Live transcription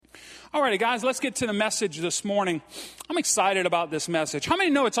All righty, guys, let's get to the message this morning. I'm excited about this message. How many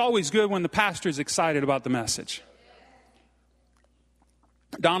know it's always good when the pastor is excited about the message?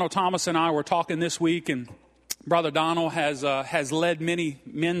 Donald Thomas and I were talking this week, and Brother Donald has led many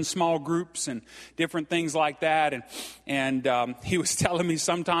men's small groups and different things like that. And he was telling me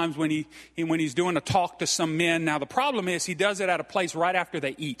sometimes when he's doing a talk to some men. Now the problem is he does it at a place right after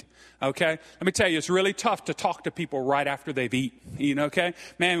they eat. Okay, let me tell you, it's really tough to talk to people right after they've eaten. Okay,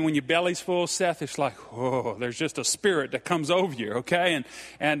 man, when your belly's full, Seth, it's like, oh, there's just a spirit that comes over you. Okay,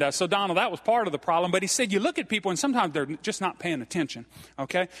 and so Donald, that was part of the problem. But he said you look at people and sometimes they're just not paying attention.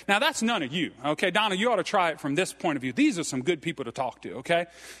 Okay, now that's none of you. Okay, Donald, you ought to try it from this point of view. These are some good people to talk to. Okay,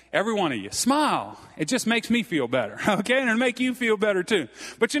 every one of you, smile. It just makes me feel better. Okay, and it'll make you feel better too.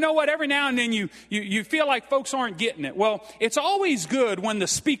 But you know what? Every now and then you feel like folks aren't getting it. Well, it's always good when the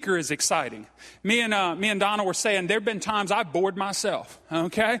speaker is exciting. Me and Donna were saying there have been times I've bored myself,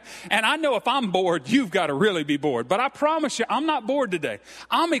 okay? And I know if I'm bored, you've got to really be bored. But I promise you, I'm not bored today.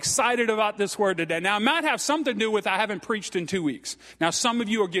 I'm excited about this word today. Now, it might have something to do with I haven't preached in 2 weeks. Now, some of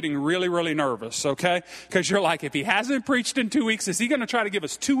you are getting really, really nervous, okay? Because you're like, if he hasn't preached in 2 weeks, is he going to try to give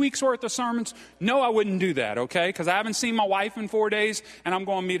us 2 weeks worth of sermons? No, I wouldn't do that, okay? Because I haven't seen my wife in 4 days, and I'm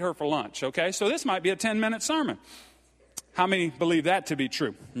going to meet her for lunch, okay? So this might be a 10-minute sermon. How many believe that to be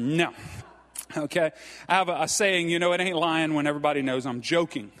true? No. Okay. I have a saying, it ain't lying when everybody knows I'm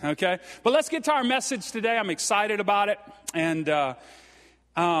joking. Okay. But let's get to our message today. I'm excited about it. And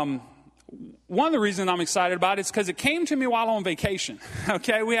one of the reasons I'm excited about it is because it came to me while on vacation.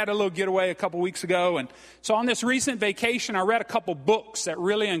 Okay. We had a little getaway a couple weeks ago. And so on this recent vacation, I read a couple books that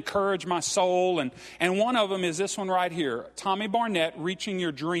really encouraged my soul. And one of them is this one right here. Tommy Barnett, Reaching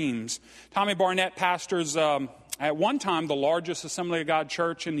Your Dreams. Tommy Barnett pastors, at one time, the largest Assembly of God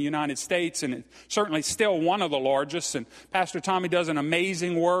church in the United States, and it's certainly still one of the largest. And Pastor Tommy does an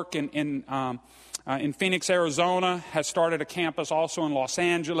amazing work in Phoenix, Arizona, has started a campus also in Los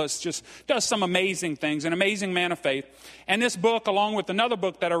Angeles, just does some amazing things, an amazing man of faith. And this book, along with another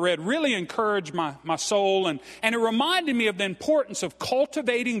book that I read, really encouraged my soul, and it reminded me of the importance of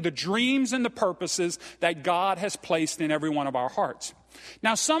cultivating the dreams and the purposes that God has placed in every one of our hearts.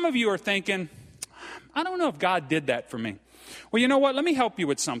 Now, some of you are thinking, I don't know if God did that for me. Well, you know what? Let me help you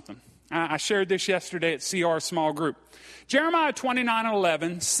with something. I shared this yesterday at CR Small Group. Jeremiah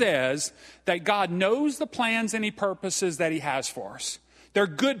 29:11 says that God knows the plans and purposes that he has for us. They're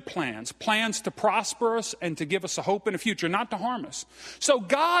good plans, plans to prosper us and to give us a hope in the future, not to harm us. So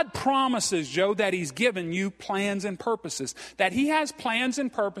God promises, Joe, that he's given you plans and purposes, that he has plans and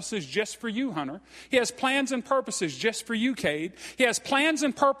purposes just for you, Hunter. He has plans and purposes just for you, Cade. He has plans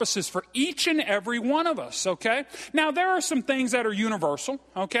and purposes for each and every one of us, okay? Now, there are some things that are universal,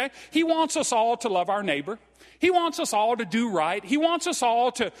 okay? He wants us all to love our neighbor. He wants us all to do right. He wants us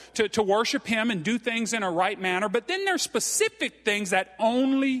all to worship him and do things in a right manner. But then there's specific things that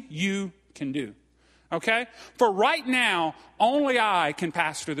only you can do. Okay? For right now, only I can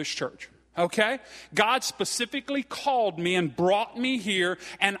pastor this church. Okay? God specifically called me and brought me here,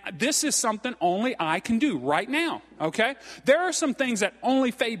 and this is something only I can do right now. Okay? There are some things that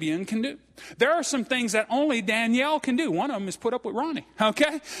only Fabian can do. There are some things that only Danielle can do. One of them is put up with Ronnie.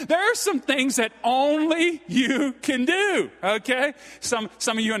 Okay? There are some things that only you can do. Okay? Some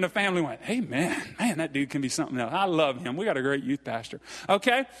of you in the family went, hey, man, that dude can be something else. I love him. We got a great youth pastor.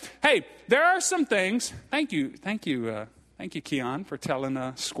 Okay? Hey, there are some things. Thank you, Keon, for telling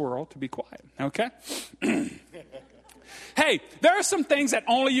a squirrel to be quiet. Okay? Hey, there are some things that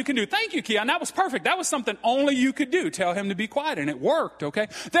only you can do. Thank you, Keon. That was perfect. That was something only you could do. Tell him to be quiet, and it worked, okay?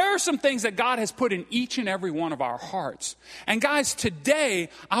 There are some things that God has put in each and every one of our hearts. And guys, today,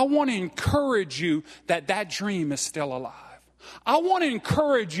 I want to encourage you that dream is still alive. I want to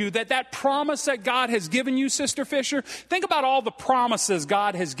encourage you that promise that God has given you, Sister Fisher, think about all the promises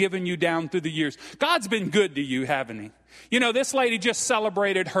God has given you down through the years. God's been good to you, haven't he? This lady just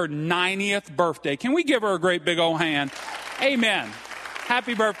celebrated her 90th birthday. Can we give her a great big old hand? Amen.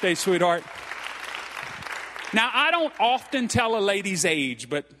 Happy birthday, sweetheart. Now, I don't often tell a lady's age,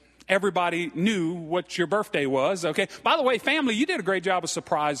 but everybody knew what your birthday was, okay? By the way, family, you did a great job of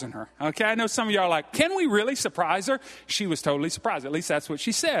surprising her, okay? I know some of you are like, can we really surprise her? She was totally surprised. At least that's what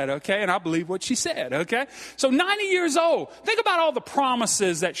she said, okay? And I believe what she said, okay? So 90 years old. Think about all the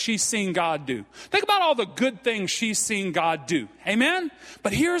promises that she's seen God do. Think about all the good things she's seen God do. Amen?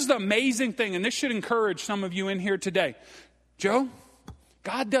 But here's the amazing thing, and this should encourage some of you in here today. Joe,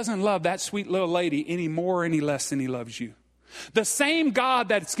 God doesn't love that sweet little lady any more or any less than he loves you. The same God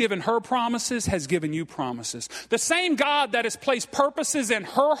that's given her promises has given you promises. The same God that has placed purposes in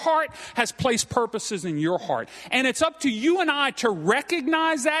her heart has placed purposes in your heart. And it's up to you and I to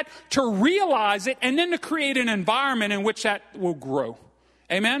recognize that, to realize it, and then to create an environment in which that will grow.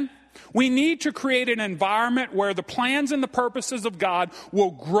 Amen? We need to create an environment where the plans and the purposes of God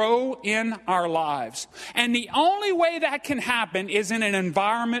will grow in our lives. And the only way that can happen is in an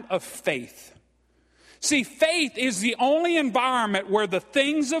environment of faith. See, faith is the only environment where the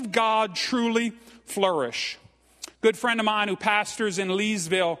things of God truly flourish. Good friend of mine who pastors in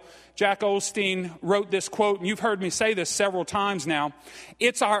Leesville, Jack Osteen, wrote this quote, and you've heard me say this several times now.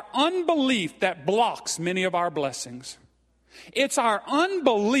 It's our unbelief that blocks many of our blessings. It's our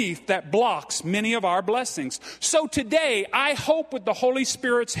unbelief that blocks many of our blessings. So today, I hope with the Holy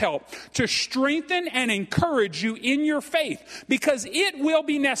Spirit's help to strengthen and encourage you in your faith, because it will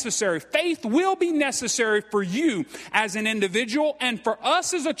be necessary. Faith will be necessary for you as an individual and for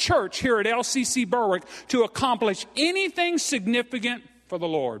us as a church here at LCC Berwick to accomplish anything significant for the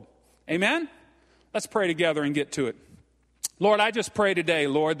Lord. Amen? Let's pray together and get to it. Lord, I just pray today,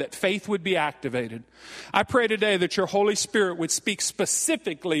 Lord, that faith would be activated. I pray today that your Holy Spirit would speak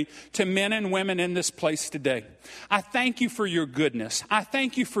specifically to men and women in this place today. I thank you for your goodness. I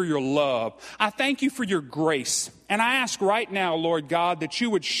thank you for your love. I thank you for your grace. And I ask right now, Lord God, that you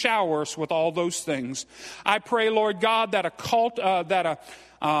would shower us with all those things. I pray, Lord God, that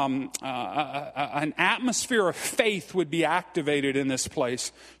an atmosphere of faith would be activated in this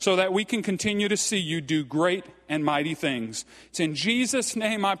place so that we can continue to see you do great and mighty things. It's in Jesus'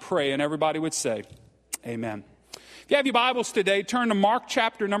 name I pray, and everybody would say, amen. If you have your Bibles today, turn to Mark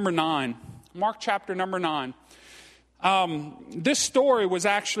chapter number 9. Mark chapter number 9. This story was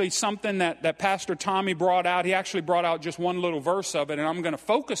actually something that Pastor Tommy brought out. He actually brought out just one little verse of it, and I'm going to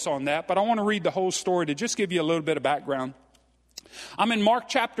focus on that, but I want to read the whole story to just give you a little bit of background. I'm in Mark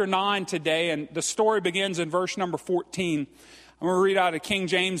chapter 9 today, and the story begins in verse number 14. I'm going to read out a King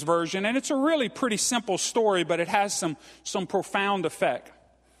James Version, and it's a really pretty simple story, but it has some profound effect.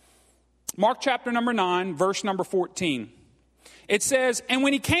 Mark chapter number 9, verse number 14. It says, "And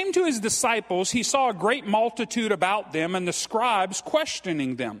when he came to his disciples, he saw a great multitude about them, and the scribes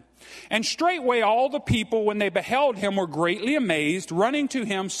questioning them. And straightway all the people, when they beheld him, were greatly amazed, running to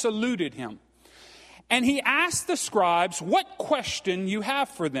him, saluted him. And he asked the scribes, 'What question you have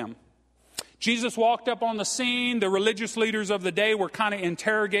for them?' Jesus walked up on the scene. The religious leaders of the day were kind of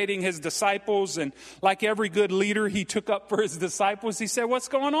interrogating his disciples. And like every good leader, he took up for his disciples. He said, 'What's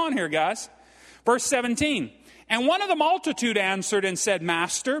going on here, guys?' Verse 17. "And one of the multitude answered and said,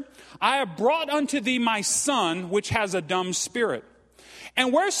 'Master, I have brought unto thee my son, which has a dumb spirit.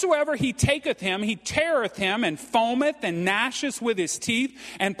 And wheresoever he taketh him, he teareth him, and foameth, and gnasheth with his teeth,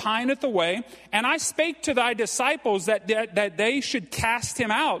 and pineth away. And I spake to thy disciples that they should cast him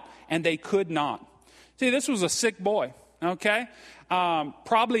out, and they could not.'" See, this was a sick boy, okay?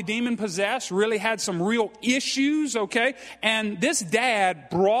 Probably demon-possessed, really had some real issues, okay? And this dad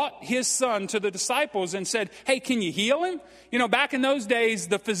brought his son to the disciples and said, "Hey, can you heal him?" You know, back in those days,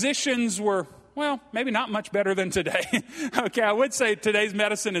 the physicians were, well, maybe not much better than today. Okay, I would say today's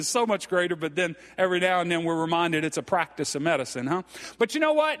medicine is so much greater, but then every now and then we're reminded it's a practice of medicine, huh? But you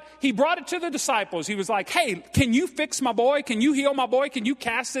know what? He brought it to the disciples. He was like, "Hey, can you fix my boy? Can you heal my boy? Can you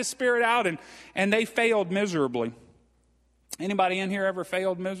cast this spirit out?" And they failed miserably. Anybody in here ever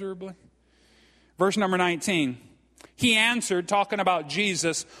failed miserably? Verse number 19. He answered, talking about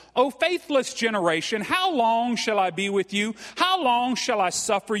Jesus, "O faithless generation, how long shall I be with you? How long shall I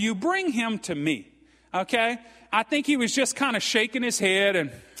suffer you? Bring him to me." Okay? I think he was just kind of shaking his head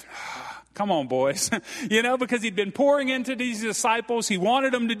and, come on, boys. You know, because he'd been pouring into these disciples. He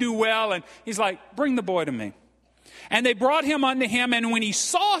wanted them to do well. And he's like, "Bring the boy to me." And they brought him unto him, and when he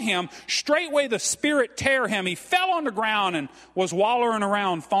saw him, straightway the spirit tear him. He fell on the ground and was wallowing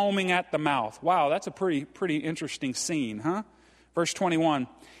around, foaming at the mouth. Wow, that's a pretty interesting scene, huh? Verse 21.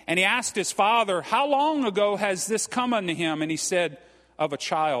 "And he asked his father, 'How long ago has this come unto him?' And he said, 'Of a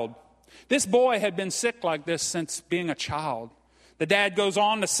child.'" This boy had been sick like this since being a child. The dad goes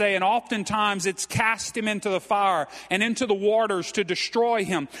on to say, "And oftentimes it's cast him into the fire and into the waters to destroy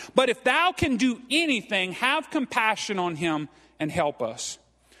him. But if thou can do anything, have compassion on him and help us."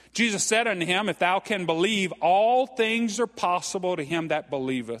 Jesus said unto him, "If thou can believe, all things are possible to him that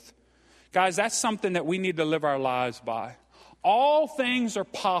believeth." Guys, that's something that we need to live our lives by. All things are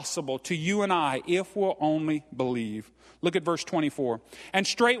possible to you and I if we'll only believe. Look at verse 24. "And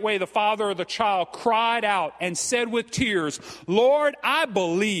straightway the father of the child cried out and said with tears, 'Lord, I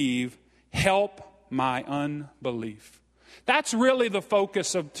believe, help my unbelief.'" That's really the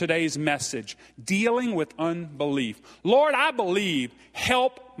focus of today's message, dealing with unbelief. Lord, I believe.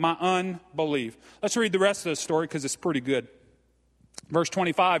 Help my unbelief. Let's read the rest of the story because it's pretty good. Verse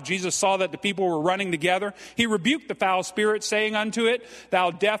 25, Jesus saw that the people were running together. He rebuked the foul spirit, saying unto it,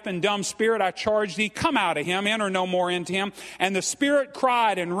 Thou deaf and dumb spirit, I charge thee, come out of him, enter no more into him. And the spirit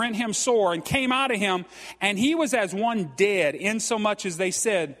cried and rent him sore and came out of him. And he was as one dead, insomuch as they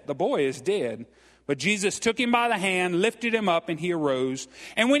said, The boy is dead. But Jesus took him by the hand, lifted him up, and he arose.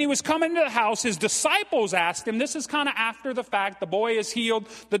 And when he was coming to the house, his disciples asked him, this is kind of after the fact, the boy is healed.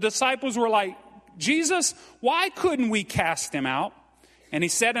 The disciples were like, Jesus, why couldn't we cast him out? And he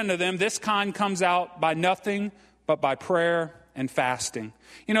said unto them, This kind comes out by nothing but by prayer and fasting.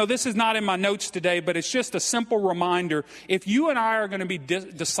 You know, this is not in my notes today, but it's just a simple reminder. If you and I are going to be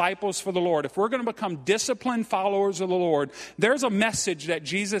disciples for the Lord, if we're going to become disciplined followers of the Lord, there's a message that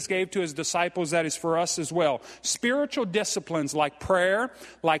Jesus gave to his disciples that is for us as well. Spiritual disciplines like prayer,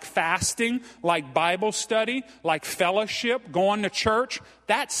 like fasting, like Bible study, like fellowship, going to church,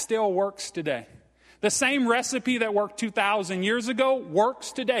 that still works today. The same recipe that worked 2,000 years ago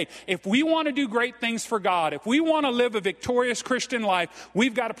works today. If we want to do great things for God, if we want to live a victorious Christian life,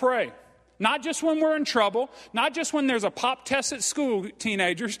 we've got to pray. Not just when we're in trouble, not just when there's a pop test at school,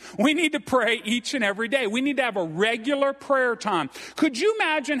 teenagers. We need to pray each and every day. We need to have a regular prayer time. Could you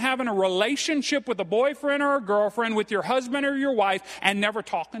imagine having a relationship with a boyfriend or a girlfriend, with your husband or your wife, and never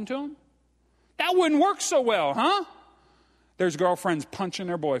talking to them? That wouldn't work so well, huh? There's girlfriends punching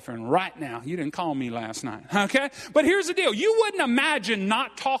their boyfriend right now. You didn't call me last night, okay? But here's the deal. You wouldn't imagine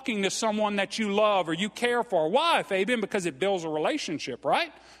not talking to someone that you love or you care for. Why, Fabian? Because it builds a relationship,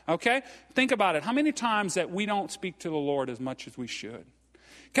 right? Okay? Think about it. How many times that we don't speak to the Lord as much as we should?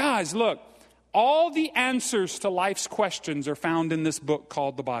 Guys, look. All the answers to life's questions are found in this book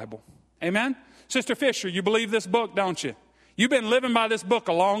called the Bible. Amen? Sister Fisher, you believe this book, don't you? You've been living by this book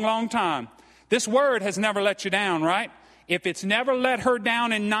a long, long time. This word has never let you down, right? If it's never let her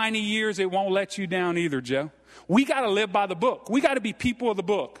down in 90 years, it won't let you down either, Joe. We got to live by the book. We got to be people of the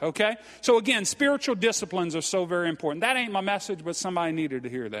book, okay? So again, spiritual disciplines are so very important. That ain't my message, but somebody needed to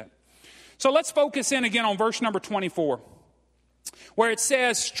hear that. So let's focus in again on verse number 24, where it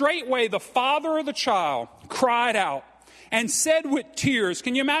says, Straightway the father of the child cried out and said with tears,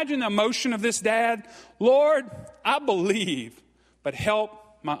 can you imagine the emotion of this dad? Lord, I believe, but help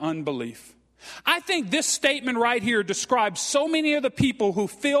my unbelief. I think this statement right here describes so many of the people who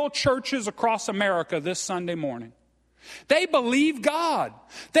fill churches across America this Sunday morning. They believe God.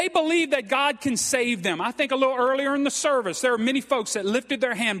 They believe that God can save them. I think a little earlier in the service, there are many folks that lifted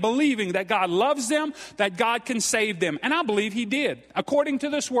their hand believing that God loves them, that God can save them. And I believe he did. According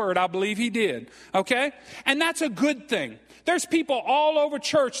to this word, I believe he did. Okay? And that's a good thing. There's people all over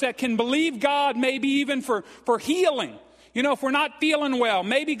church that can believe God maybe even for healing. You know, if we're not feeling well,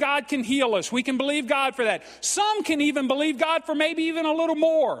 maybe God can heal us. We can believe God for that. Some can even believe God for maybe even a little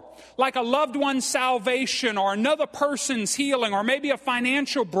more, like a loved one's salvation or another person's healing or maybe a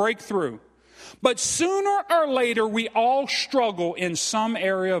financial breakthrough. But sooner or later, we all struggle in some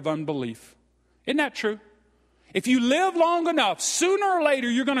area of unbelief. Isn't that true? If you live long enough, sooner or later,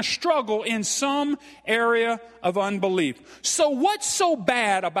 you're going to struggle in some area of unbelief. So what's so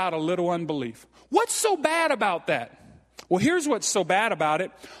bad about a little unbelief? What's so bad about that? Well, here's what's so bad about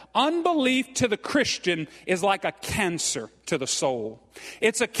it. Unbelief to the Christian is like a cancer to the soul.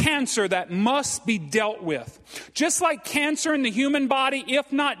 It's a cancer that must be dealt with. Just like cancer in the human body,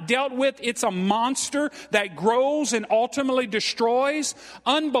 if not dealt with, it's a monster that grows and ultimately destroys.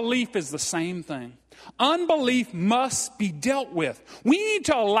 Unbelief is the same thing. Unbelief must be dealt with. We need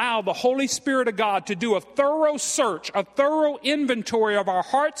to allow the Holy Spirit of God to do a thorough search, a thorough inventory of our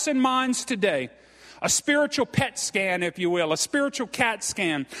hearts and minds today. A spiritual PET scan, if you will, a spiritual CAT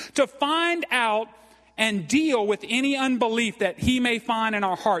scan, to find out and deal with any unbelief that he may find in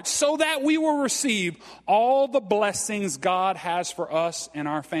our hearts so that we will receive all the blessings God has for us and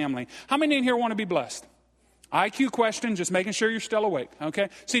our family. How many in here want to be blessed? IQ question, just making sure you're still awake, okay?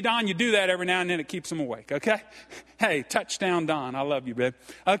 See, Don, you do that every now and then. It keeps them awake, okay? Hey, touchdown, Don. I love you, babe,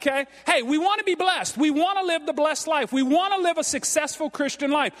 okay? Hey, we want to be blessed. We want to live the blessed life. We want to live a successful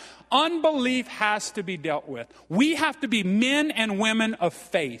Christian life. Unbelief has to be dealt with. We have to be men and women of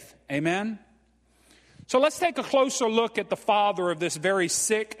faith, amen? So let's take a closer look at the father of this very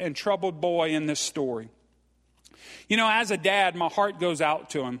sick and troubled boy in this story. You know, as a dad, my heart goes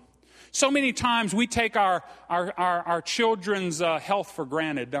out to him. So many times we take our children's health for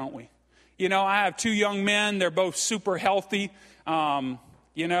granted, don't we? You know, I have two young men. They're both super healthy.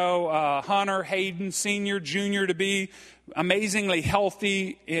 Hunter, Hayden, senior, junior, to be amazingly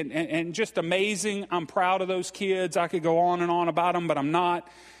healthy and just amazing. I'm proud of those kids. I could go on and on about them, but I'm not.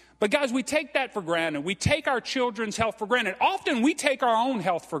 But guys, we take that for granted. We take our children's health for granted. Often we take our own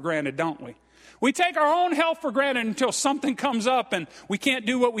health for granted, don't we? We take our own health for granted until something comes up and we can't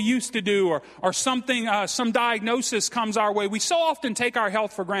do what we used to do, or something, some diagnosis comes our way. We so often take our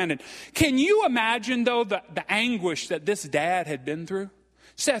health for granted. Can you imagine, though, the anguish that this dad had been through?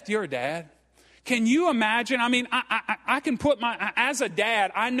 Seth, you're a dad. Can you imagine? I mean, I can put as a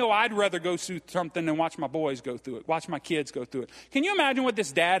dad, I know I'd rather go through something than watch my boys go through it, watch my kids go through it. Can you imagine what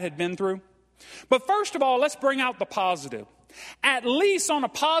this dad had been through? But first of all, let's bring out the positive. At least on a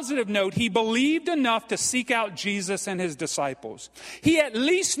positive note, he believed enough to seek out Jesus and his disciples. He at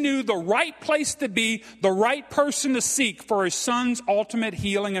least knew the right place to be, the right person to seek for his son's ultimate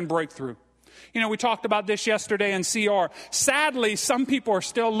healing and breakthrough. We talked about this yesterday in CR. Sadly, some people are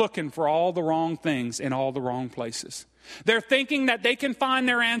still looking for all the wrong things in all the wrong places. They're thinking that they can find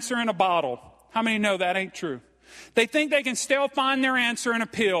their answer in a bottle. How many know that ain't true? They think they can still find their answer in a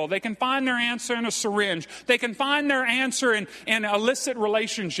pill. They can find their answer in a syringe. They can find their answer in illicit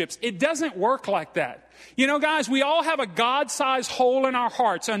relationships. It doesn't work like that. Guys, we all have a God-sized hole in our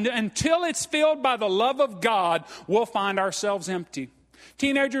hearts. And until it's filled by the love of God, we'll find ourselves empty.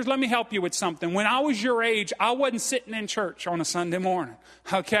 Teenagers, let me help you with something. When I was your age, I wasn't sitting in church on a Sunday morning,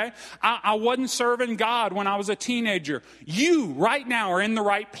 okay? I wasn't serving God when I was a teenager. You, right now, are in the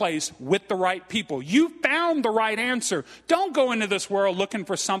right place with the right people. You found the right answer. Don't go into this world looking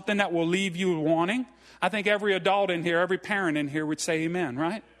for something that will leave you wanting. I think every adult in here, every parent in here would say amen,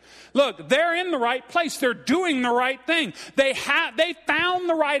 right? Look, they're in the right place. They're doing the right thing. They found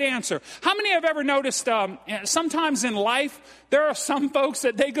the right answer. How many have ever noticed sometimes in life, there are some folks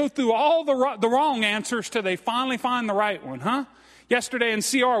that they go through all the wrong answers till they finally find the right one, huh? Yesterday in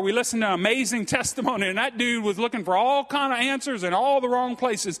CR, we listened to an amazing testimony, and that dude was looking for all kind of answers in all the wrong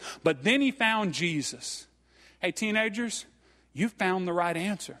places, but then he found Jesus. Hey, teenagers, you found the right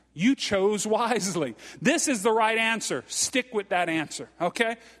answer. You chose wisely. This is the right answer. Stick with that answer,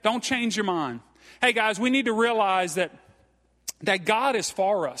 okay? Don't change your mind. Hey, guys, we need to realize that God is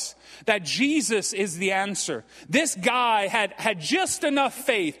for us, that Jesus is the answer. This guy had just enough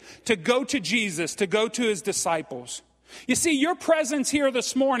faith to go to Jesus, to go to his disciples. You see, your presence here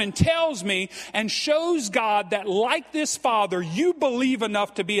this morning tells me and shows God that like this Father, you believe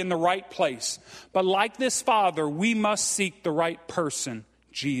enough to be in the right place. But like this Father, we must seek the right person,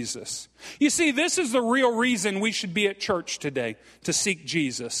 Jesus. You see, this is the real reason we should be at church today, to seek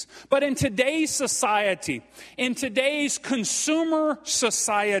Jesus. But in today's society, in today's consumer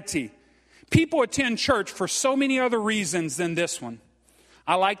society, people attend church for so many other reasons than this one.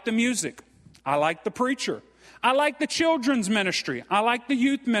 I like the music. I like the preacher. I like the children's ministry. I like the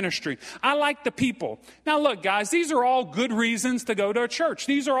youth ministry. I like the people. Now look, guys, these are all good reasons to go to a church.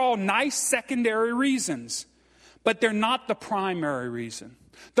 These are all nice secondary reasons, but they're not the primary reason.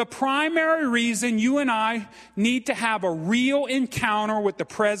 The primary reason you and I need to have a real encounter with the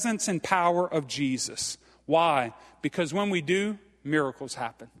presence and power of Jesus. Why? Because when we do, miracles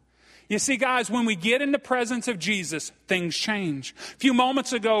happen. You see, guys, when we get in the presence of Jesus, things change. A few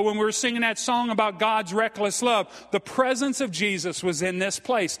moments ago, when we were singing that song about God's reckless love, the presence of Jesus was in this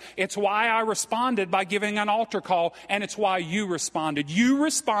place. It's why I responded by giving an altar call, and it's why you responded. You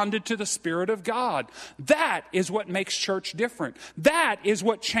responded to the Spirit of God. That is what makes church different. That is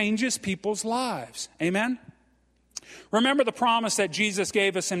what changes people's lives. Amen? Remember the promise that Jesus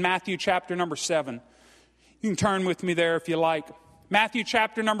gave us in Matthew chapter number 7. You can turn with me there if you like. Matthew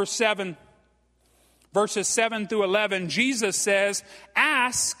chapter number 7, verses 7 through 11, Jesus says,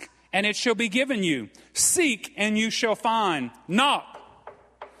 "Ask, and it shall be given you. Seek, and you shall find. Knock,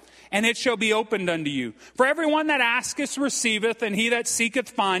 and it shall be opened unto you. For everyone that asketh receiveth, and he that seeketh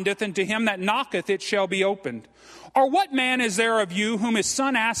findeth, and to him that knocketh it shall be opened. Or what man is there of you whom his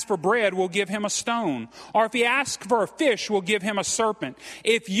son asks for bread will give him a stone? Or if he asks for a fish will give him a serpent?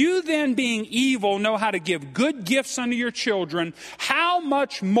 If you then, being evil, know how to give good gifts unto your children, how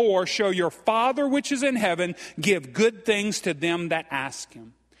much more shall your Father which is in heaven give good things to them that ask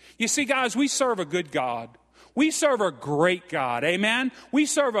him?" You see, guys, we serve a good God. We serve a great God, amen? We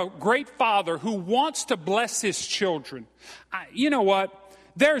serve a great Father who wants to bless his children. You know what?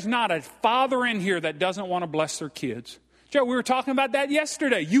 There's not a father in here that doesn't want to bless their kids. Joe, we were talking about that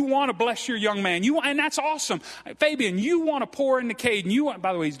yesterday. You want to bless your young man. And that's awesome. Fabian, you want to pour into Caden.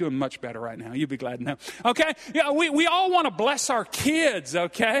 By the way, he's doing much better right now. You'll be glad to know. Okay? Yeah, we all want to bless our kids,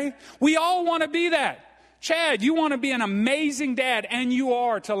 okay? We all want to be that. Chad, you want to be an amazing dad, and you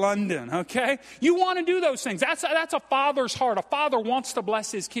are to London, okay? You want to do those things. That's a father's heart. A father wants to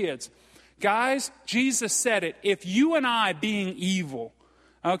bless his kids. Guys, Jesus said it. If you and I, being evil,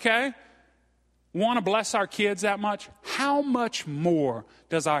 okay, want to bless our kids that much, how much more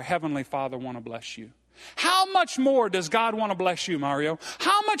does our Heavenly Father want to bless you? How much more does God want to bless you, Mario?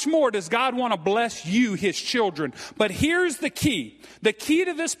 How much more does God want to bless you, his children? But here's the key. The key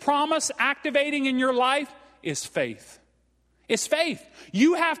to this promise activating in your life is faith. It's faith.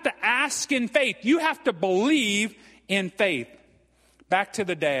 You have to ask in faith. You have to believe in faith. Back to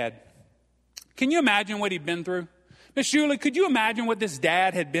the dad. Can you imagine what he'd been through? Miss Julie, could you imagine what this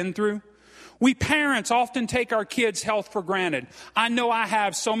dad had been through? We parents often take our kids' health for granted. I know I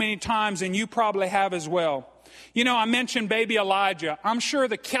have so many times, and you probably have as well. You know, I mentioned baby Elijah. I'm sure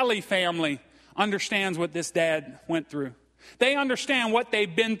the Kelly family understands what this dad went through. They understand what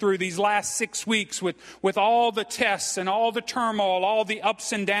they've been through these last 6 weeks with all the tests and all the turmoil, all the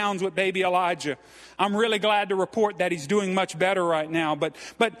ups and downs with baby Elijah. I'm really glad to report that he's doing much better right now. But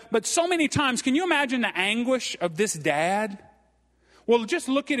so many times, can you imagine the anguish of this dad? Well, just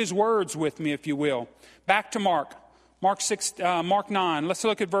look at his words with me, if you will. Back to Mark 9. Let's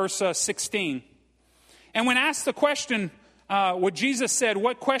look at verse 16. And when asked the question, what Jesus said,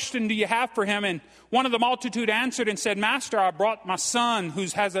 what question do you have for him? And one of the multitude answered and said, Master, I brought my son who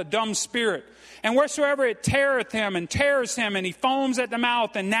has a dumb spirit. And wheresoever it teareth him and tears him, and he foams at the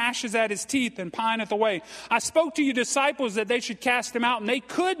mouth and gnashes at his teeth and pineth away. I spoke to your disciples that they should cast him out, and they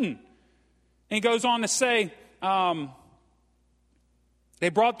couldn't. And he goes on to say, They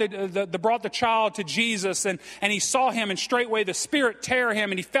brought the child to Jesus, and he saw him, and straightway the spirit tear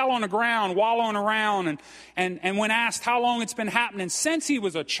him, and he fell on the ground, wallowing around. And when asked how long it's been happening, since he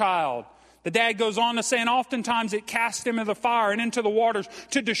was a child, the dad goes on to say, and oftentimes it cast him into the fire and into the waters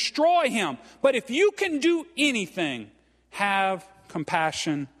to destroy him. But if you can do anything, have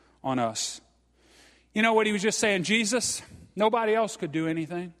compassion on us. You know what he was just saying? Jesus, nobody else could do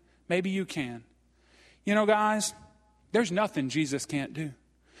anything. Maybe you can. You know, guys, there's nothing Jesus can't do.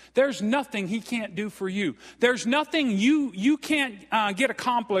 There's nothing he can't do for you. There's nothing you can't get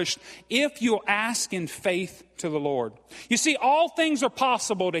accomplished if you'll ask in faith to the Lord. You see, all things are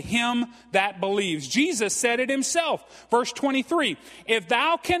possible to him that believes. Jesus said it himself. Verse 23, if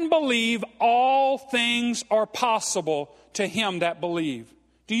thou can believe, all things are possible to him that believe.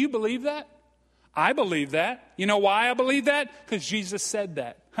 Do you believe that? I believe that. You know why I believe that? Because Jesus said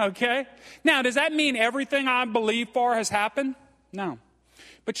that. Okay? Now, does that mean everything I believe for has happened? No.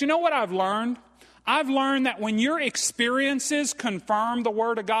 But you know what I've learned? I've learned that when your experiences confirm the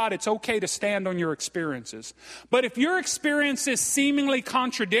Word of God, it's okay to stand on your experiences. But if your experiences seemingly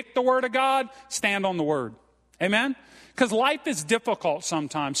contradict the Word of God, stand on the Word. Amen? Because life is difficult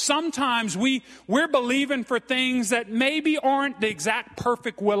sometimes. Sometimes we're believing for things that maybe aren't the exact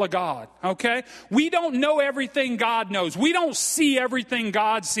perfect will of God, okay? We don't know everything God knows. We don't see everything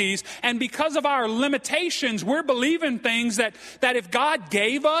God sees. And because of our limitations, we're believing things that if God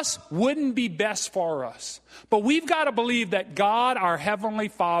gave us, wouldn't be best for us. But we've got to believe that God, our Heavenly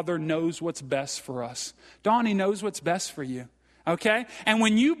Father, knows what's best for us. Dawn, He knows what's best for you. Okay? And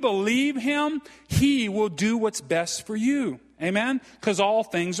when you believe him, he will do what's best for you. Amen? Because all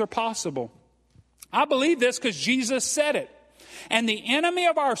things are possible. I believe this because Jesus said it. And the enemy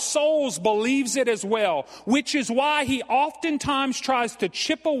of our souls believes it as well, which is why he oftentimes tries to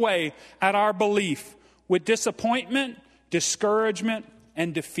chip away at our belief with disappointment, discouragement,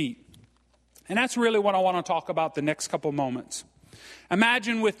 and defeat. And that's really what I want to talk about the next couple moments.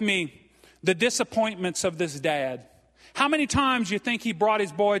 Imagine with me the disappointments of this dad. How many times you think he brought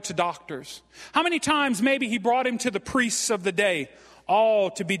his boy to doctors? How many times maybe he brought him to the priests of the day, all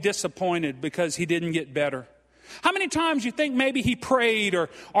to be disappointed because he didn't get better? How many times you think maybe he prayed or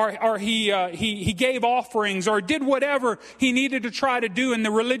he gave offerings or did whatever he needed to try to do in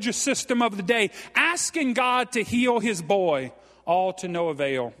the religious system of the day, asking God to heal his boy, all to no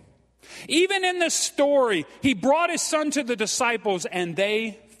avail? Even in this story, he brought his son to the disciples and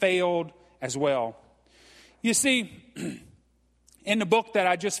they failed as well. You see, in the book that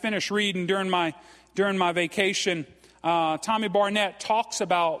I just finished reading during my vacation, Tommy Barnett talks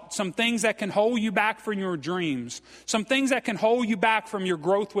about some things that can hold you back from your dreams, some things that can hold you back from your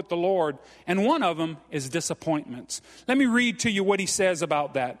growth with the Lord, and one of them is disappointments. Let me read to you what he says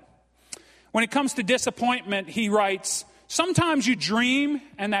about that. When it comes to disappointment, he writes, sometimes you dream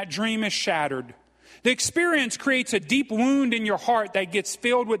and that dream is shattered. The experience creates a deep wound in your heart that gets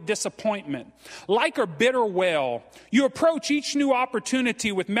filled with disappointment. Like a bitter well, you approach each new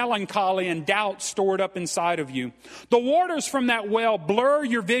opportunity with melancholy and doubt stored up inside of you. The waters from that well blur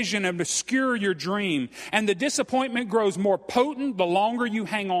your vision and obscure your dream, and the disappointment grows more potent the longer you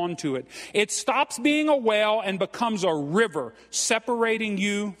hang on to it. It stops being a well and becomes a river, separating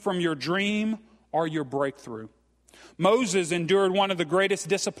you from your dream or your breakthrough. Moses endured one of the greatest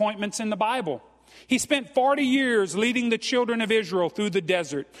disappointments in the Bible. He spent 40 years leading the children of Israel through the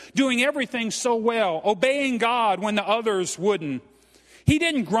desert, doing everything so well, obeying God when the others wouldn't. He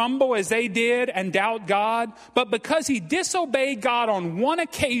didn't grumble as they did and doubt God, but because he disobeyed God on one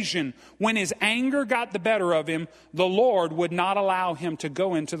occasion when his anger got the better of him, the Lord would not allow him to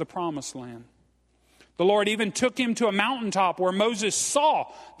go into the promised land. The Lord even took him to a mountaintop where Moses saw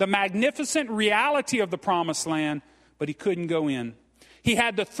the magnificent reality of the promised land, but he couldn't go in. He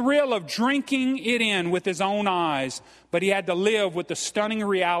had the thrill of drinking it in with his own eyes, but he had to live with the stunning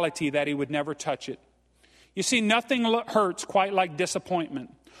reality that he would never touch it. You see, nothing hurts quite like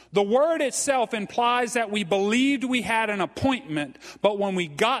disappointment. The word itself implies that we believed we had an appointment, but when we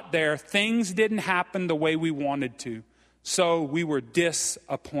got there, things didn't happen the way we wanted to. So we were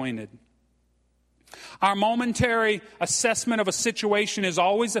disappointed. Our momentary assessment of a situation is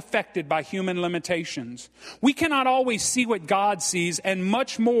always affected by human limitations. We cannot always see what God sees, and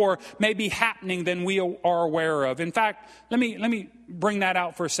much more may be happening than we are aware of. In fact, let me bring that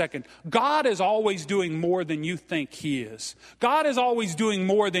out for a second. God is always doing more than you think he is. God is always doing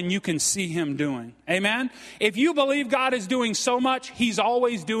more than you can see him doing. Amen? If you believe God is doing so much, he's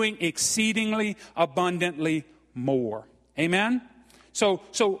always doing exceedingly abundantly more. Amen? So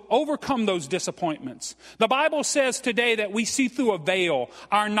overcome those disappointments. The Bible says today that we see through a veil.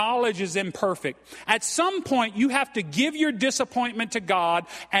 Our knowledge is imperfect. At some point, you have to give your disappointment to God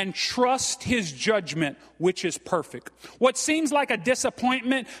and trust his judgment, which is perfect. What seems like a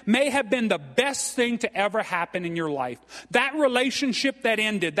disappointment may have been the best thing to ever happen in your life. That relationship that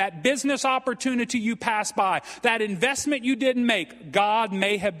ended, that business opportunity you passed by, that investment you didn't make, God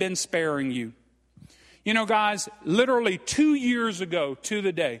may have been sparing you. You know, guys, literally 2 years ago to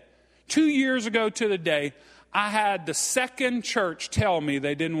the day, I had the second church tell me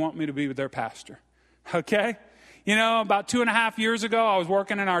they didn't want me to be their pastor. Okay? You know, about 2.5 years ago, I was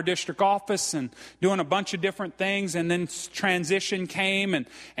working in our district office and doing a bunch of different things, and then transition came,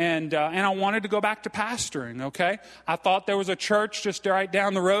 and I wanted to go back to pastoring, okay? I thought there was a church just right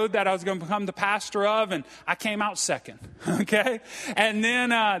down the road that I was going to become the pastor of, and I came out second, okay? And then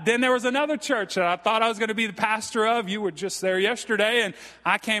there was another church that I thought I was going to be the pastor of. You were just there yesterday, and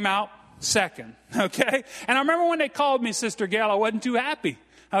I came out second, okay? And I remember when they called me Sister Gail, I wasn't too happy.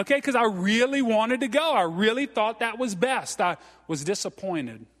 Okay, because I really wanted to go. I really thought that was best. I was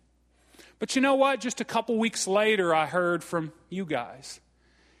disappointed. But you know what? Just a couple weeks later, I heard from you guys.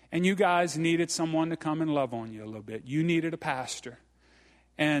 And you guys needed someone to come and love on you a little bit. You needed a pastor.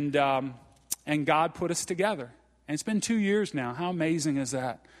 And God put us together. And it's been 2 years now. How amazing is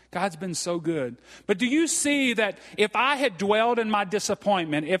that? God's been so good. But do you see that if I had dwelled in my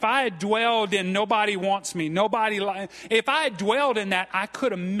disappointment, if I had dwelled in nobody wants me, if I had dwelled in that, I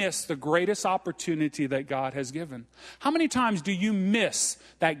could have missed the greatest opportunity that God has given. How many times do you miss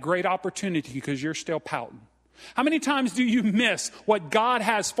that great opportunity because you're still pouting? How many times do you miss what God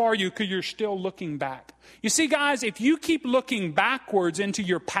has for you because you're still looking back? You see, guys, if you keep looking backwards into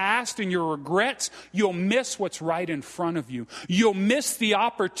your past and your regrets, you'll miss what's right in front of you. You'll miss the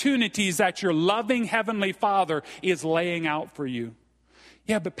opportunities that your loving Heavenly Father is laying out for you.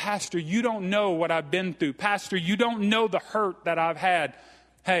 Yeah, but Pastor, you don't know what I've been through. Pastor, you don't know the hurt that I've had.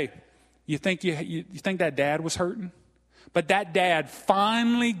 Hey, you think that dad was hurting? But that dad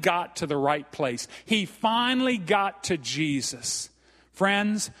finally got to the right place. He finally got to Jesus.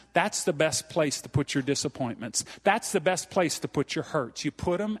 Friends, that's the best place to put your disappointments. That's the best place to put your hurts. You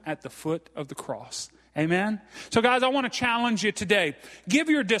put them at the foot of the cross. Amen? So guys, I want to challenge you today. Give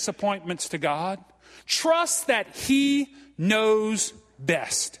your disappointments to God. Trust that he knows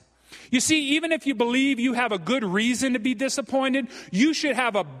best. You see, even if you believe you have a good reason to be disappointed, you should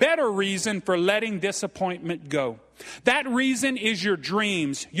have a better reason for letting disappointment go. That reason is your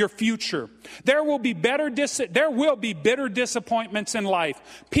dreams, your future. There will be bitter disappointments in life.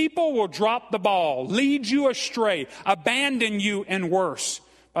 People will drop the ball, lead you astray, abandon you, and worse.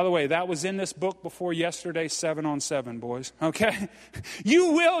 By the way, that was in this book before yesterday, 7 on 7, boys. Okay?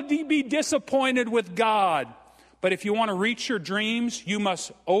 You will be disappointed with God. But if you want to reach your dreams, you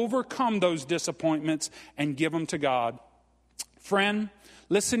must overcome those disappointments and give them to God. Friend,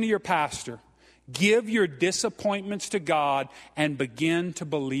 listen to your pastor. Give your disappointments to God and begin to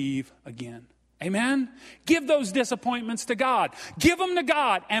believe again. Amen? Give those disappointments to God. Give them to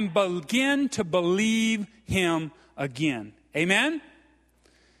God and begin to believe Him again. Amen?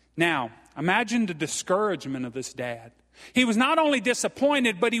 Now, imagine the discouragement of this dad. He was not only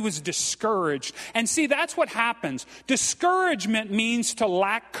disappointed, but he was discouraged. And see, that's what happens. Discouragement means to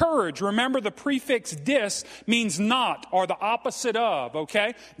lack courage. Remember, the prefix dis means not, or the opposite of,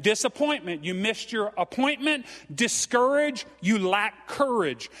 okay? Disappointment, you missed your appointment. Discourage, you lack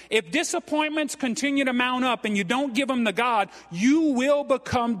courage. If disappointments continue to mount up and you don't give them to God, you will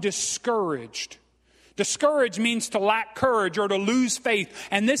become discouraged. Discouraged means to lack courage or to lose faith.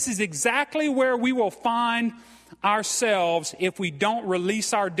 And this is exactly where we will find ourselves if we don't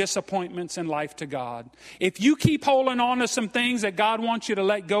release our disappointments in life to God. If you keep holding on to some things that God wants you to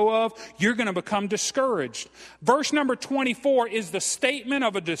let go of, you're going to become discouraged. Verse number 24 is the statement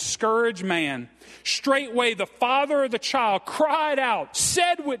of a discouraged man. Straightway the father of the child cried out,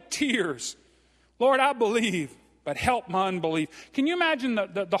 said with tears, Lord, I believe, but help my unbelief. Can you imagine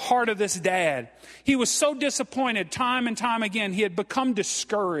the heart of this dad? He was so disappointed time and time again. He had become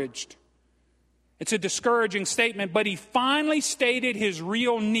discouraged. It's a discouraging statement, but he finally stated his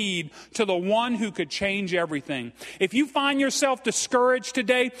real need to the one who could change everything. If you find yourself discouraged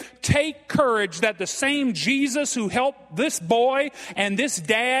today, take courage that the same Jesus who helped this boy and this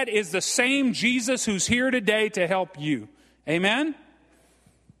dad is the same Jesus who's here today to help you. Amen?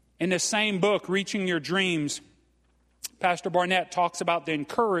 In the same book, Reaching Your Dreams, Pastor Barnett talks about the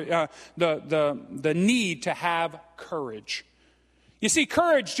need to have courage. You see,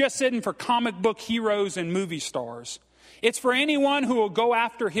 courage just isn't for comic book heroes and movie stars. It's for anyone who will go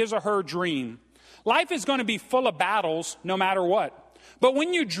after his or her dream. Life is going to be full of battles no matter what. But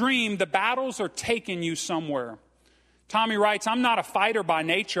when you dream, the battles are taking you somewhere. Tommy writes, I'm not a fighter by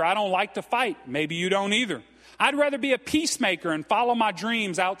nature. I don't like to fight. Maybe you don't either. I'd rather be a peacemaker and follow my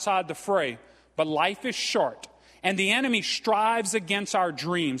dreams outside the fray. But life is short. And the enemy strives against our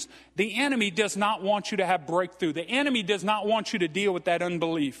dreams. The enemy does not want you to have breakthrough. The enemy does not want you to deal with that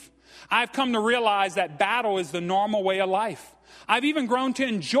unbelief. I've come to realize that battle is the normal way of life. I've even grown to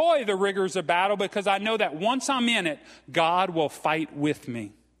enjoy the rigors of battle because I know that once I'm in it, God will fight with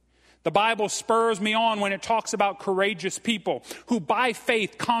me. The Bible spurs me on when it talks about courageous people who by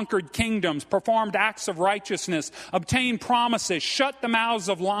faith conquered kingdoms, performed acts of righteousness, obtained promises, shut the mouths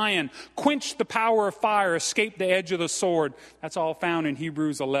of lions, quenched the power of fire, escaped the edge of the sword. That's all found in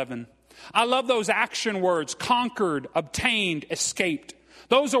Hebrews 11. I love those action words, conquered, obtained, escaped.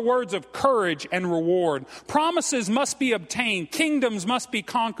 Those are words of courage and reward. Promises must be obtained. Kingdoms must be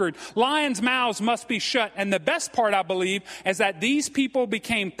conquered. Lions' mouths must be shut. And the best part, I believe, is that these people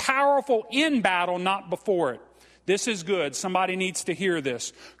became powerful in battle, not before it. This is good. Somebody needs to hear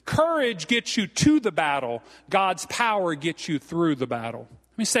this. Courage gets you to the battle. God's power gets you through the battle.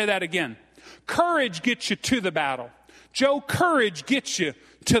 Let me say that again. Courage gets you to the battle. Joe, courage gets you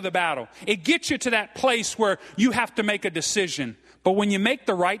to the battle. It gets you to that place where you have to make a decision. But when you make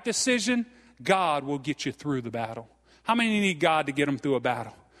the right decision, God will get you through the battle. How many need God to get them through a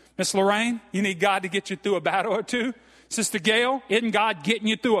battle? Miss Lorraine, you need God to get you through a battle or two? Sister Gail, isn't God getting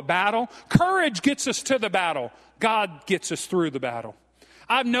you through a battle? Courage gets us to the battle. God gets us through the battle.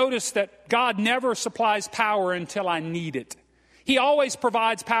 I've noticed that God never supplies power until I need it. He always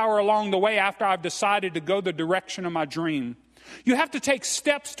provides power along the way after I've decided to go the direction of my dream. You have to take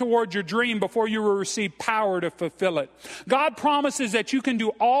steps toward your dream before you will receive power to fulfill it. God promises that you can do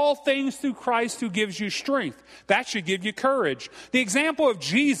all things through Christ who gives you strength. That should give you courage. The example of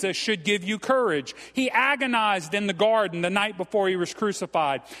Jesus should give you courage. He agonized in the garden the night before he was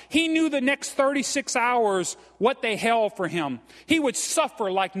crucified. He knew the next 36 hours what they held for him. He would suffer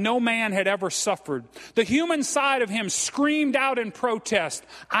like no man had ever suffered. The human side of him screamed out in protest,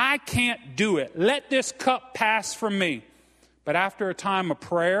 I can't do it. Let this cup pass from me. But after a time of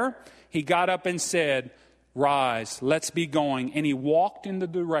prayer, he got up and said, rise, let's be going. And he walked in the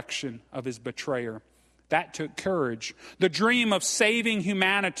direction of his betrayer. That took courage. The dream of saving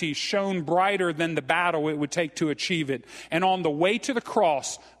humanity shone brighter than the battle it would take to achieve it. And on the way to the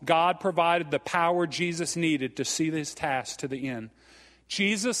cross, God provided the power Jesus needed to see this task to the end.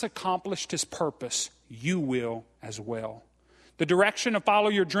 Jesus accomplished his purpose. You will as well. The direction to follow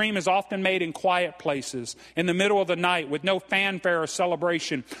your dream is often made in quiet places, in the middle of the night, with no fanfare or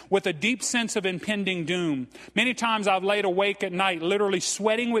celebration, with a deep sense of impending doom. Many times I've laid awake at night, literally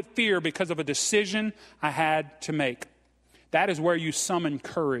sweating with fear because of a decision I had to make. That is where you summon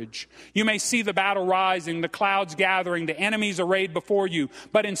courage. You may see the battle rising, the clouds gathering, the enemies arrayed before you.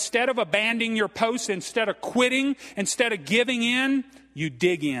 But instead of abandoning your post, instead of quitting, instead of giving in, you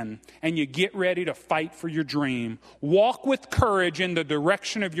dig in and you get ready to fight for your dream. Walk with courage in the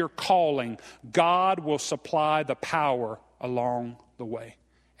direction of your calling. God will supply the power along the way.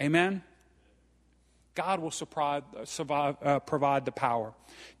 Amen? God will provide the power.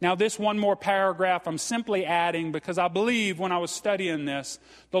 Now, this one more paragraph I'm simply adding because I believe when I was studying this,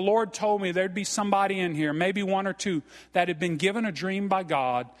 the Lord told me there'd be somebody in here, maybe one or two, that had been given a dream by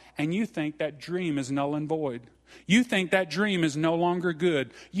God, and you think that dream is null and void. You think that dream is no longer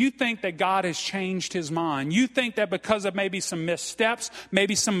good. You think that God has changed his mind. You think that because of maybe some missteps,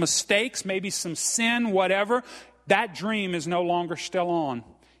 maybe some mistakes, maybe some sin, whatever, that dream is no longer still on.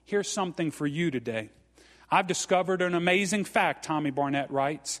 Here's something for you today. I've discovered an amazing fact, Tommy Barnett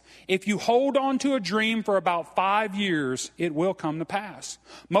writes. If you hold on to a dream for about 5 years, it will come to pass.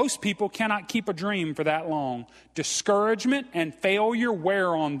 Most people cannot keep a dream for that long. Discouragement and failure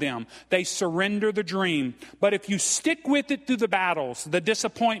wear on them. They surrender the dream. But if you stick with it through the battles, the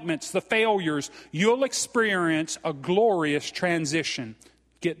disappointments, the failures, you'll experience a glorious transition.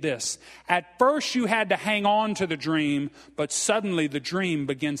 Get this. At first you had to hang on to the dream, but suddenly the dream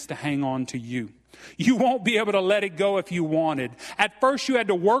begins to hang on to you. You won't be able to let it go if you wanted. At first you had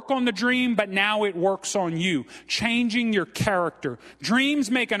to work on the dream, but now it works on you, changing your character.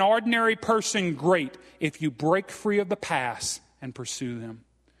 Dreams make an ordinary person great if you break free of the past and pursue them.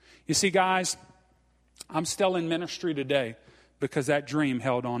 You see, guys, I'm still in ministry today because that dream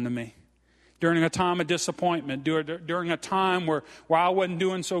held on to me. During a time of disappointment, during a time where I wasn't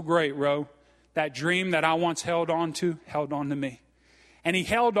doing so great, that dream that I once held on to me. And he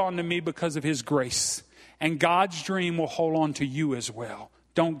held on to me because of his grace. And God's dream will hold on to you as well.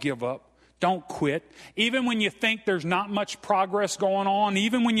 Don't give up. Don't quit. Even when you think there's not much progress going on,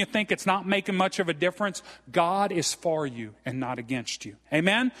 even when you think it's not making much of a difference, God is for you and not against you.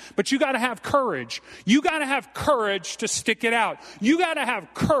 Amen? But you got to have courage. You got to have courage to stick it out. You got to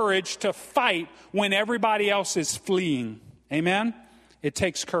have courage to fight when everybody else is fleeing. Amen? It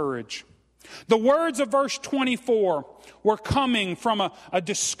takes courage. The words of verse 24 were coming from a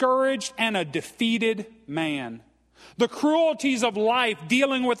discouraged and a defeated man. The cruelties of life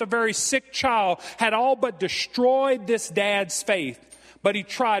dealing with a very sick child had all but destroyed this dad's faith. But he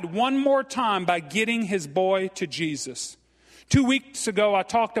tried one more time by getting his boy to Jesus. 2 weeks ago, I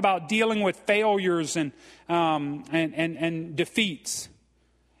talked about dealing with failures and defeats.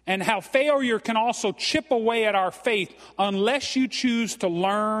 And how failure can also chip away at our faith unless you choose to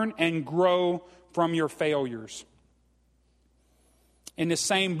learn and grow from your failures. In the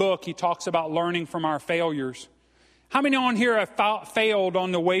same book, he talks about learning from our failures. How many on here have failed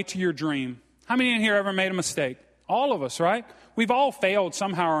on the way to your dream? How many in here ever made a mistake? All of us, right? We've all failed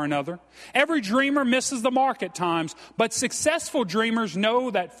somehow or another. Every dreamer misses the mark at times, but successful dreamers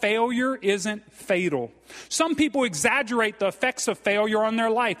know that failure isn't fatal. Some people exaggerate the effects of failure on their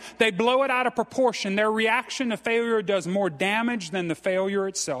life. They blow it out of proportion. Their reaction to failure does more damage than the failure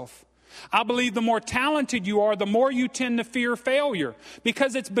itself. I believe the more talented you are, the more you tend to fear failure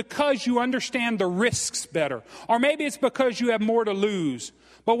because you understand the risks better. Or maybe it's because you have more to lose.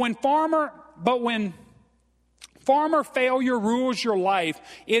 But when farmer failure rules your life,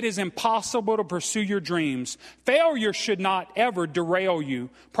 it is impossible to pursue your dreams. Failure should not ever derail you.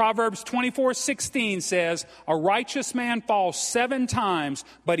 Proverbs 24:16 says, "A righteous man falls 7 times,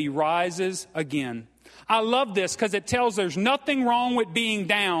 but he rises again." I love this because it tells there's nothing wrong with being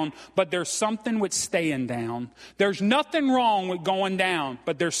down, but there's something with staying down. There's nothing wrong with going down,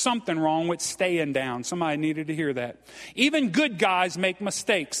 but there's something wrong with staying down. Somebody needed to hear that. Even good guys make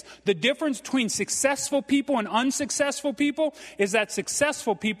mistakes. The difference between successful people and unsuccessful people is that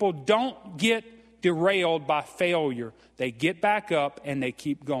successful people don't get derailed by failure. They get back up and they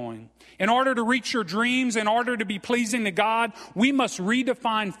keep going. In order to reach your dreams, in order to be pleasing to God, we must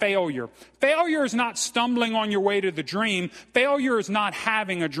redefine failure. Failure is not stumbling on your way to the dream. Failure is not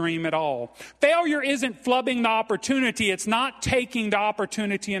having a dream at all. Failure isn't flubbing the opportunity. It's not taking the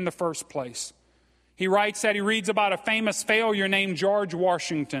opportunity in the first place. He writes that he reads about a famous failure named George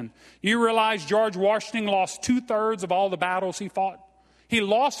Washington. You realize George Washington lost 2/3 of all the battles he fought? He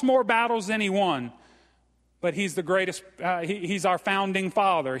lost more battles than he won. But he's the greatest, he's our founding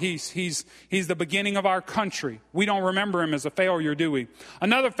father. He's the beginning of our country. We don't remember him as a failure, do we?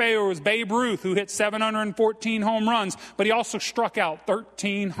 Another failure was Babe Ruth, who hit 714 home runs, but he also struck out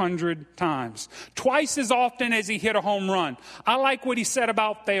 1,300 times. Twice as often as he hit a home run. I like what he said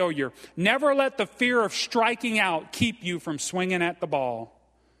about failure. Never let the fear of striking out keep you from swinging at the ball.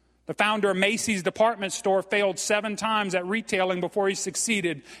 The founder of Macy's department store failed 7 times at retailing before he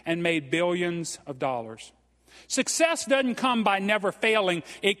succeeded and made billions of dollars. Success doesn't come by never failing.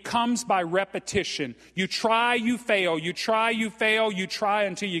 It comes by repetition. You try, you fail. You try, you fail. You try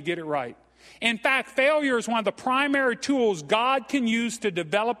until you get it right. In fact, failure is one of the primary tools God can use to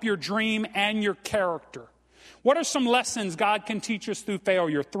develop your dream and your character. What are some lessons God can teach us through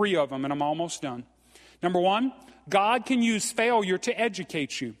failure? 3 of them, and I'm almost done. Number 1, God can use failure to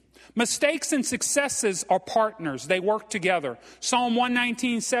educate you. Mistakes and successes are partners. They work together. Psalm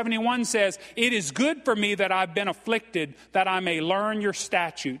 119:71 says, "It is good for me that I've been afflicted, that I may learn your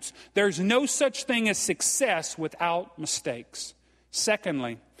statutes." There's no such thing as success without mistakes.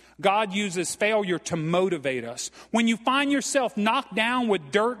 Secondly, God uses failure to motivate us. When you find yourself knocked down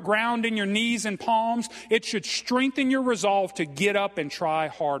with dirt ground in your knees and palms, it should strengthen your resolve to get up and try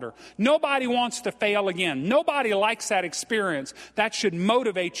harder. Nobody wants to fail again. Nobody likes that experience. That should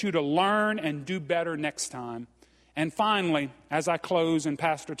motivate you to learn and do better next time. And finally, as I close and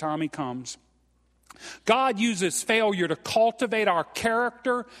Pastor Tommy comes, God uses failure to cultivate our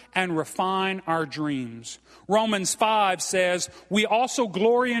character and refine our dreams. Romans 5 says, "We also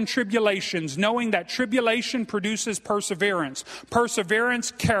glory in tribulations, knowing that tribulation produces perseverance.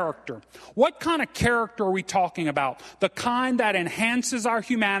 Perseverance, character." What kind of character are we talking about? The kind that enhances our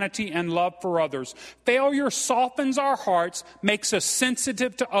humanity and love for others. Failure softens our hearts, makes us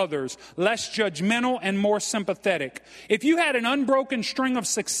sensitive to others, less judgmental and more sympathetic. If you had an unbroken string of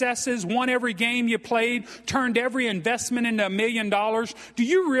successes, won every game you played, turned every investment into $1 million, do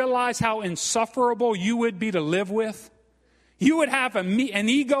you realize how insufferable you would be to live with? You would have an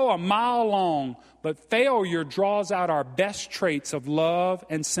ego a mile long, but failure draws out our best traits of love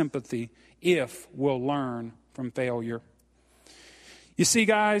and sympathy if we'll learn from failure. You see,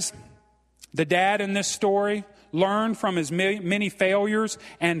 guys, the dad in this story learned from his many failures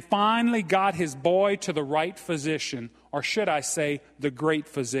and finally got his boy to the right physician, or should I say, the great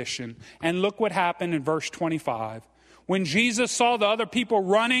physician. And look what happened in verse 25. When Jesus saw the other people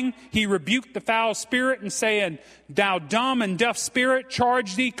running, he rebuked the foul spirit and saying, "Thou dumb and deaf spirit,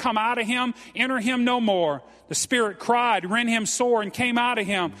 charge thee, come out of him, enter him no more." The spirit cried, rent him sore, and came out of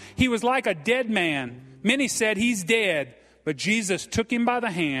him. He was like a dead man. Many said, "He's dead." But Jesus took him by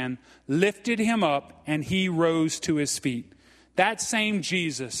the hand, lifted him up, and he rose to his feet. That same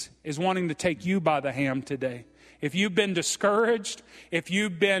Jesus is wanting to take you by the hand today. If you've been discouraged, if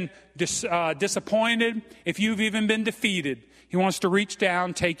you've been disappointed, if you've even been defeated, he wants to reach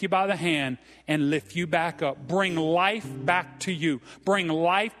down, take you by the hand, and lift you back up. Bring life back to you. Bring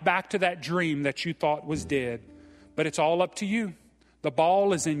life back to that dream that you thought was dead. But it's all up to you. The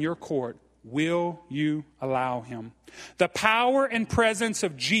ball is in your court. Will you allow him? The power and presence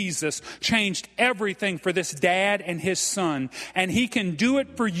of Jesus changed everything for this dad and his son. And he can do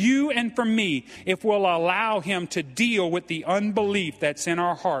it for you and for me if we'll allow him to deal with the unbelief that's in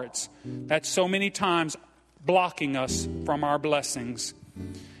our hearts, that's so many times blocking us from our blessings.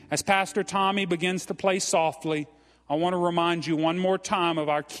 As Pastor Tommy begins to play softly, I want to remind you one more time of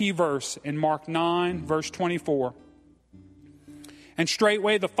our key verse in Mark 9, verse 24. And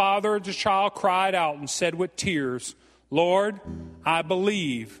straightway the father of the child cried out and said with tears, "Lord, I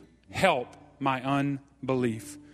believe, help my unbelief."